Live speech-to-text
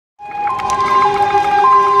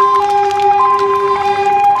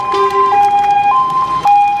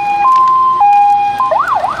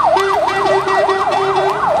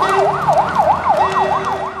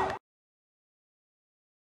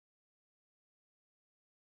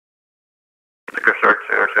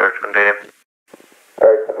Dave.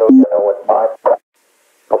 Alright, I know you know what's 5.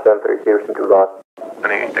 I'll send 3 Houston to lot. I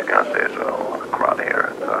need to kind of say a crowd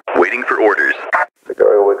here. Waiting for orders.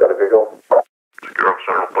 Secure, we got a visual. Secure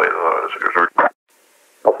officer will play the secure.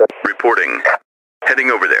 I'll send. Reporting. Heading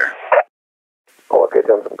over there. I'll locate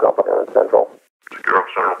them from company on Central. Secure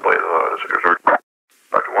officer will play the secure.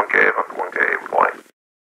 Back to 1K, reply.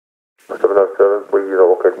 707, please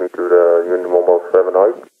locate me to the Union Mobile 7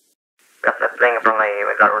 out. Got that thing from me,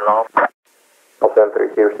 we got resolved. I'll send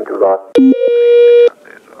 3 Houston to lot.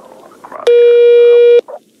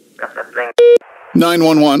 Got that thing.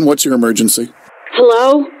 911, what's your emergency?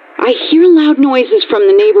 Hello? I hear loud noises from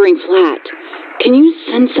the neighboring flat. Can you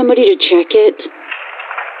send somebody to check it?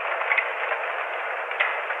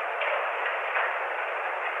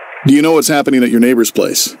 Do you know what's happening at your neighbor's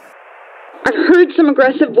place? I've heard some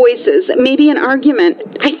aggressive voices, maybe an argument.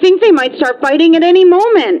 I think they might start fighting at any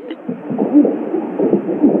moment.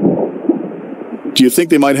 Do you think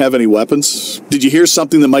they might have any weapons? Did you hear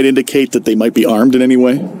something that might indicate that they might be armed in any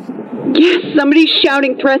way? Yes, somebody's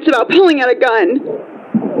shouting threats about pulling out a gun.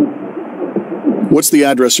 What's the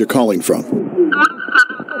address you're calling from?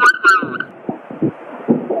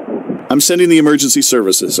 I'm sending the emergency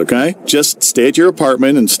services, okay? Just stay at your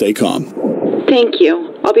apartment and stay calm. Thank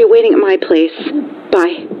you. I'll be waiting at my place.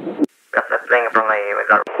 Bye. Got that thing from me, we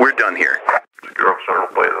got. We're done here. Secure officer will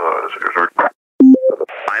play the secure.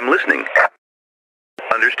 I'm listening.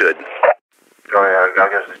 Understood. Sorry, I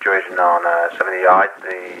got a situation on 78.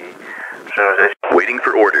 The centralization. Waiting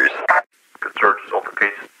for orders. Good search, alter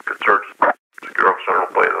case. Good search. Secure officer will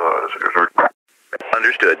play the secure.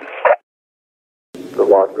 Understood. The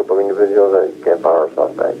large group of individuals that can't fire a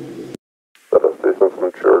suspect. That assistance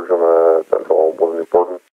from church on Central wasn't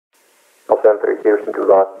important. I'll send 3 Houston to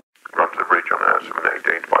lot. Run to the breach on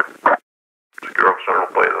 7885. Secure officer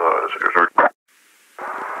will play the secure.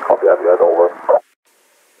 Copy that, over.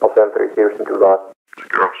 I'll send 3 Houston to lot.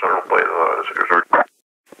 Secure officer will play the secure.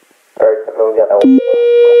 Alright, I know you got over.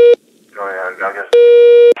 Sorry, I guess.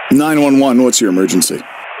 911, what's your emergency?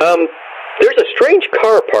 There's a strange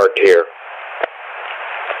car parked here.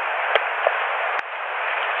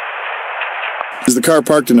 Is the car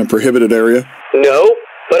parked in a prohibited area? No,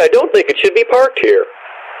 but I don't think it should be parked here.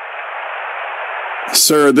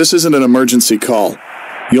 Sir, this isn't an emergency call.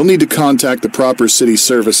 You'll need to contact the proper city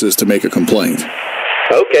services to make a complaint.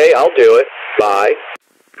 Okay, I'll do it. Bye.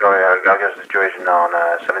 Sorry, I got a situation on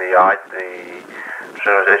 78. The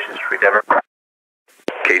centralization street ever.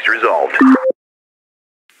 Case resolved.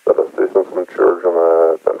 That assistance from church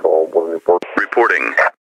on Central wasn't important. Reporting.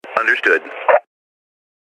 Understood.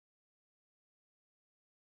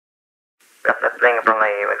 Got that thing from me,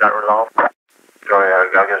 we got resolved. Sorry, I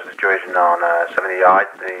got a situation on 78.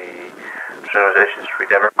 The centralization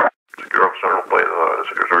street ever. Secure officer will play the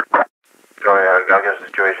secure. Sorry, I got a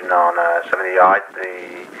situation on 78.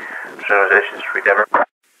 The centralization street ever.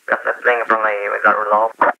 Got that thing from me, we got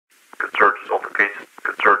resolved. Good search, alter case.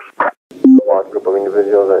 Good search. A large group of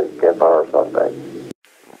individuals that can't fire a suspect.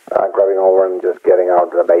 Grabbing over and just getting out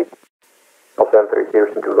of the base. I'll send 3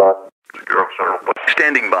 Houston to lot. Secure officer will play.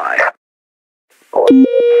 Standing by. Oh.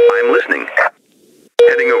 I'm listening.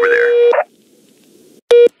 Heading over there.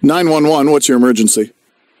 911, what's your emergency?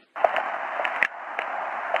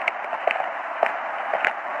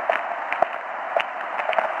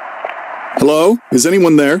 Hello? Is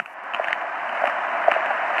anyone there?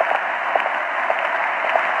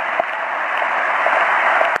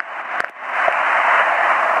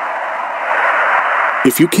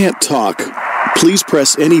 If you can't talk, please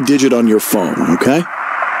press any digit on your phone, okay?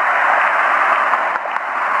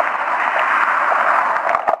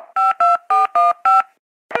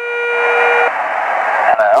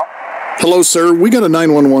 Hello? Hello, sir. We got a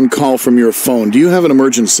 911 call from your phone. Do you have an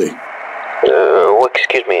emergency?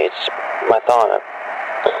 Excuse me, it's my thought.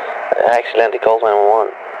 I accidentally called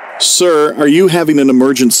 911. Sir, are you having an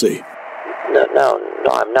emergency? No,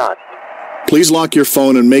 I'm not. Please lock your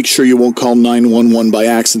phone and make sure you won't call 911 by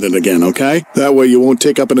accident again, okay? That way you won't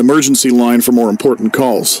take up an emergency line for more important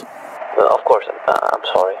calls. Of course, I'm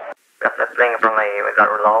sorry. Got that thing from me, we got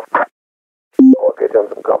resolved. Okay, done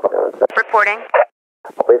some company on Central. Reporting.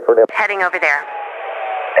 I'll wait for them. Heading over there.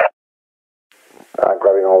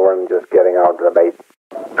 Grabbing over and just getting out of the base.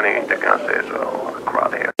 I need to kind of say a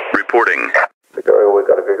crowd here. Reporting. Security, we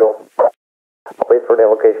got a visual. I'll wait for the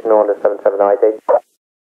location on the 7798.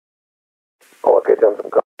 Okay, done some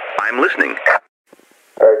company. I'm listening.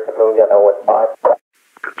 Alright, I know you know what's 5.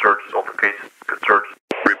 Good search, alter case. Good search.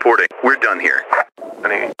 Reporting. We're done here. I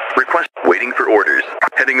need request. Waiting for orders.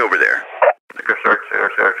 Heading over there. Secure search,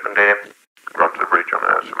 from Dave. Run to the breach on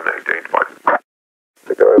 7885.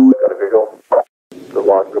 Security, we got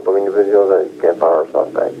individuals that can't power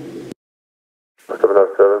suspect.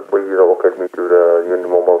 707, please locate me to the Union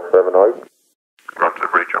Mobile 7 High. Roger the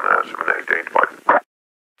breach on 7885.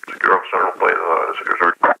 Secure Central Play the secure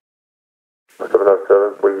search.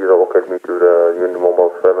 707, please locate me to the Union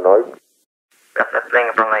Mobile 7 High. Yes, that's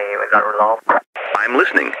being from the we got resolved. I'm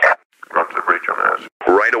listening. Roger the breach on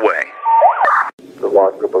right away. The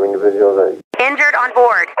large group of individuals that Injured on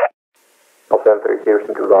board. I'll send 3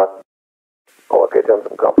 Houston to that. I'll locate them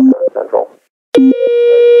from Compton Central.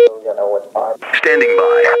 Standing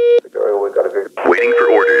by. Security, we got a big... Waiting for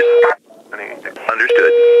orders.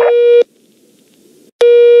 Understood.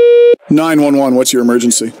 911, what's your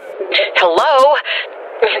emergency? Hello?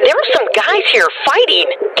 There are some guys here fighting.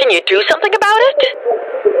 Can you do something about it?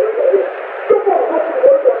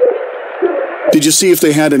 Did you see if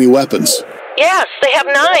they had any weapons? Yes, they have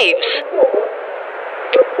knives.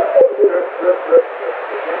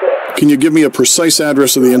 Can you give me a precise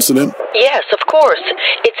address of the incident? Yes, of course.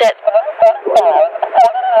 It's at...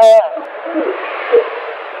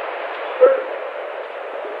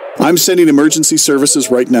 I'm sending emergency services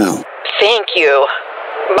right now. Thank you.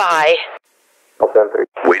 Bye. I'll send 3.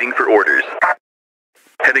 Waiting for orders.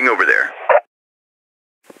 Heading over there.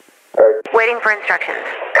 Alright. Waiting for instructions.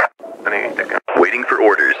 Waiting for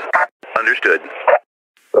orders. Understood.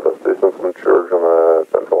 That assistance from church on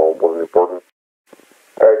Central wasn't important.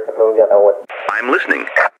 Alright, Central, yeah, now what? I'm listening.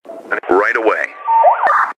 Right away.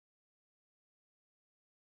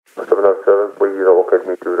 707, please locate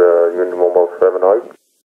me to the Union Mobile 7 High.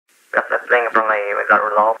 Yes, that's being from the we got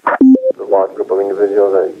resolved. The large group of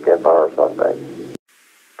individuals that can't power suspect.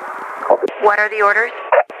 Copy. What are the orders?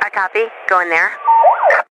 I copy. Go in there.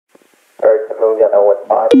 Alright, Central, yeah, now what?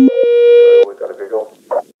 5. We got a visual.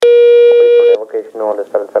 Wait for the location on the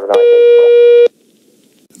 779.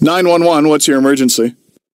 911, what's your emergency?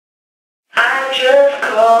 I just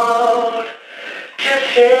called to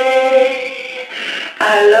say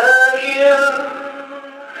I love you.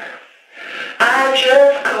 I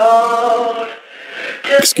just called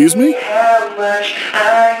to Excuse me? say how much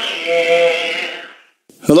I care.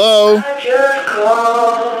 Hello? I just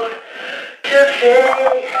called to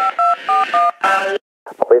say I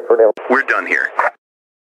Wait for them. We're done here.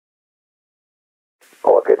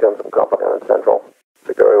 I'll locate them from Compton and Central.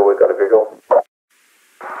 Security, we got a visual.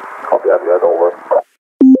 Copy that, over.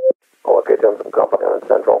 I'll locate them from Compton and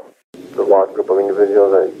Central. The large group of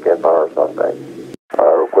individuals that can't power suspect.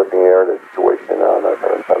 Requesting air the situation on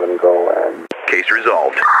 77 go and... Case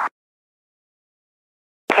resolved.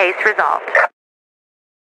 Case resolved.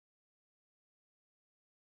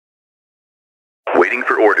 Waiting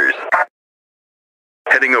for orders.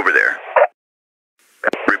 Heading over there.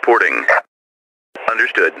 Reporting.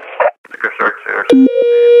 Understood. Secure search, sir.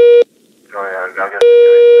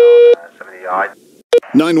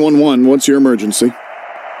 911, what's your emergency?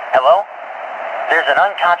 Hello? There's an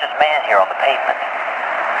unconscious man here on the pavement.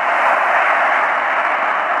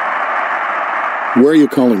 Where are you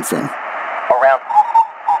calling from? Around...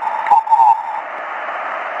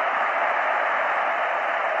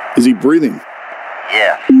 Is he breathing?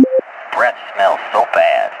 Yes. Breath smells so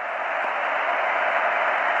bad.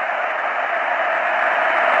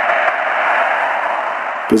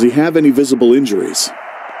 Does he have any visible injuries?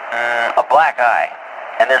 A black eye.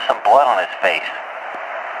 And there's some blood on his face.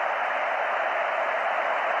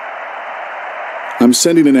 I'm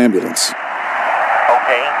sending an ambulance.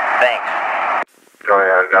 Okay, thanks.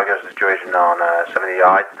 I'll get a situation on 70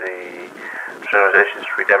 yards, the Station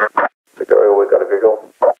Street, Denver. Security, we got a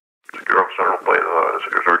visual. Secure Central Play the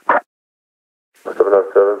secure search.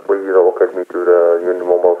 707, please locate me to the Union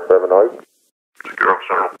Mobile 7 High. Secure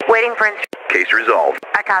Central. Waiting for instructions. Case resolved.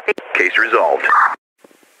 I copy. Case resolved.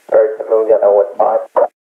 Alright, Central, yeah, now what? 5. I'll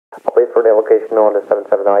wait for the location on the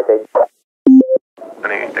 779 date.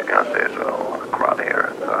 Anything I say is a crowd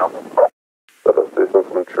here. That assistance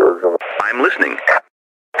from church on... I'm listening.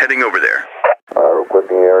 Heading over there.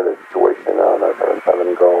 Requesting air the situation on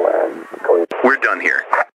 77 go and going... We're done here.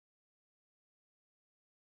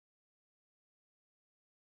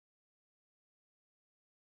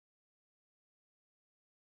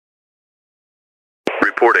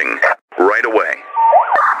 Reporting. Right away.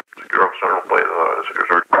 Secure Central Play the secure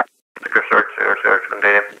search. Secure search,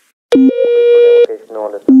 contained. Location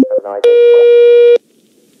on the 779 date.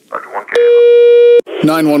 Roger 1K.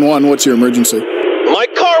 911, what's your emergency? My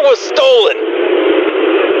car was stolen.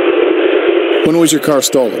 When was your car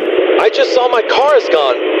stolen? I just saw my car is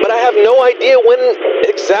gone, but I have no idea when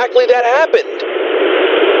exactly that happened.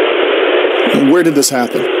 And where did this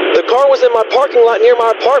happen? The car was in my parking lot near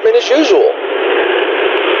my apartment as usual.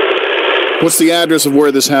 What's the address of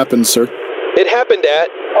where this happened, sir? It happened at...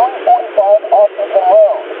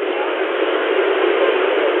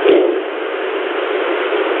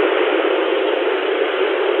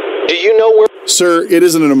 Do you know where... Sir, it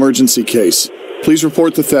isn't an emergency case. Please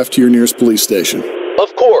report the theft to your nearest police station.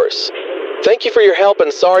 Of course. Thank you for your help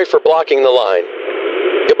and sorry for blocking the line.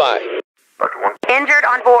 Goodbye. Injured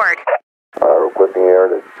on board. Requesting air,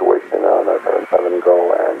 the situation on 77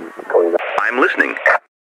 go and going up. I'm listening.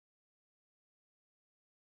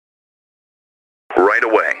 Right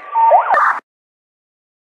away.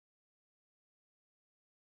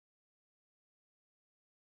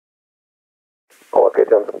 Okay,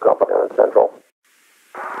 Johnson Company on Central.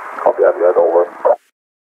 Copy, I've got over.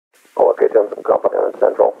 Okay, Johnson Company on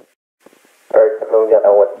Central. Eric, moving at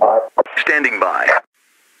 05. Standing by.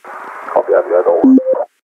 Copy, I've got over.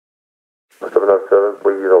 707,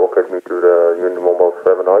 please locate me to the Union Mobile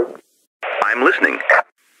 7-8. I'm listening.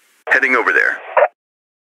 Heading over there.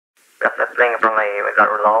 Got that thing from the we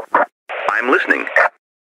got resolved. I'm listening.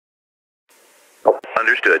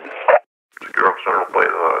 Understood. Secure Central,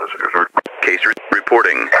 please, secure. Case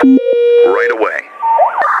reporting. Right away.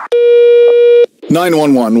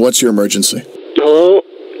 911, what's your emergency? Hello?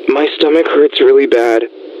 My stomach hurts really bad.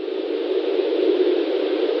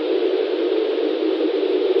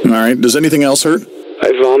 All right, does anything else hurt?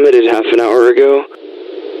 I vomited half an hour ago.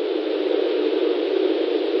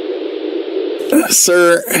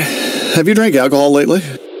 Sir, have you drank alcohol lately?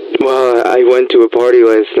 Well, I went to a party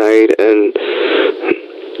last night, and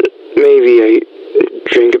maybe I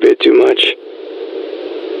drank a bit too much.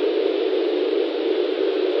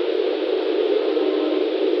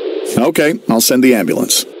 Okay, I'll send the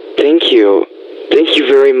ambulance. Thank you. Thank you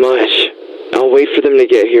very much. I'll wait for them to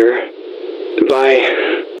get here. Bye.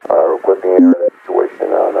 Requesting air, the situation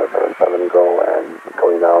on 77 go and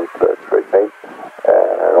going down to the straight pace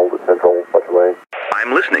and Old Central, much away.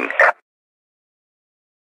 I'm listening.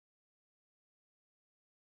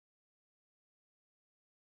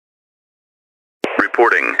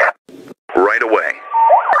 Reporting. Right away.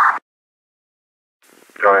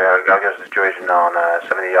 Joey, I got a situation on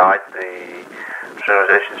 78, the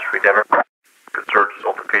Civilization Street, Denver. Good search,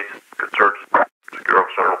 alter case, good search. Secure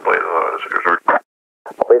Central, please, secure search.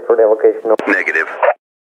 Wait for the location. Negative.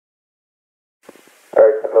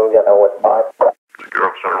 Eric, moving at 05.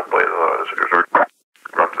 Secure Central, please, secure search.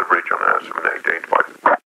 Run to the breach on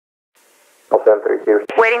 7885. I'll send 3 here.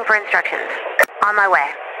 Waiting for instructions. On my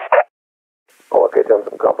way. Okay,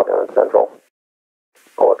 Johnson Company on Central.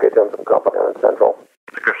 Okay, Johnson Company on Central.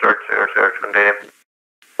 Secure search, contained.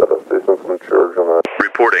 Set a system from church on that.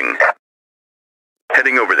 Reporting.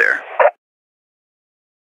 Heading over there.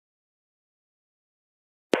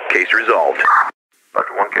 Case resolved. Up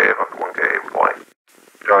to 1K, reply.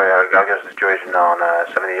 Joey, I got a situation on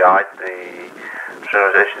 78, the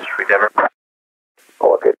Civilization Street, Denver.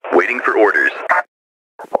 Okay. Waiting for orders.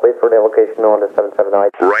 Wait for the location on the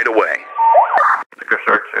 778. Right away. Secure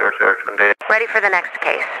search, contained. Ready for the next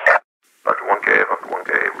case. Up to 1K,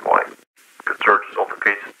 reply. Good search, alter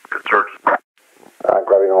case, good search.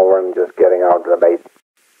 Grabbing over and just getting out of the base.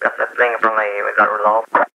 Got that thing from the we got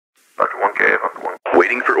resolved. Up to 1K,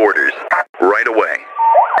 Waiting for orders. Right away.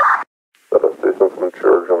 Set a system from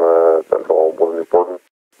church on the Central wasn't important.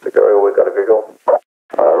 Secure, we got a vehicle.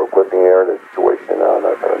 Requesting air, the situation on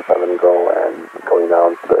 77 go and going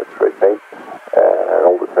down to the straight pace and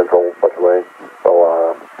Old Central, much away.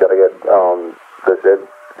 So, gotta get this in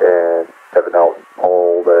and having out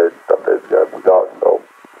all the stuff that's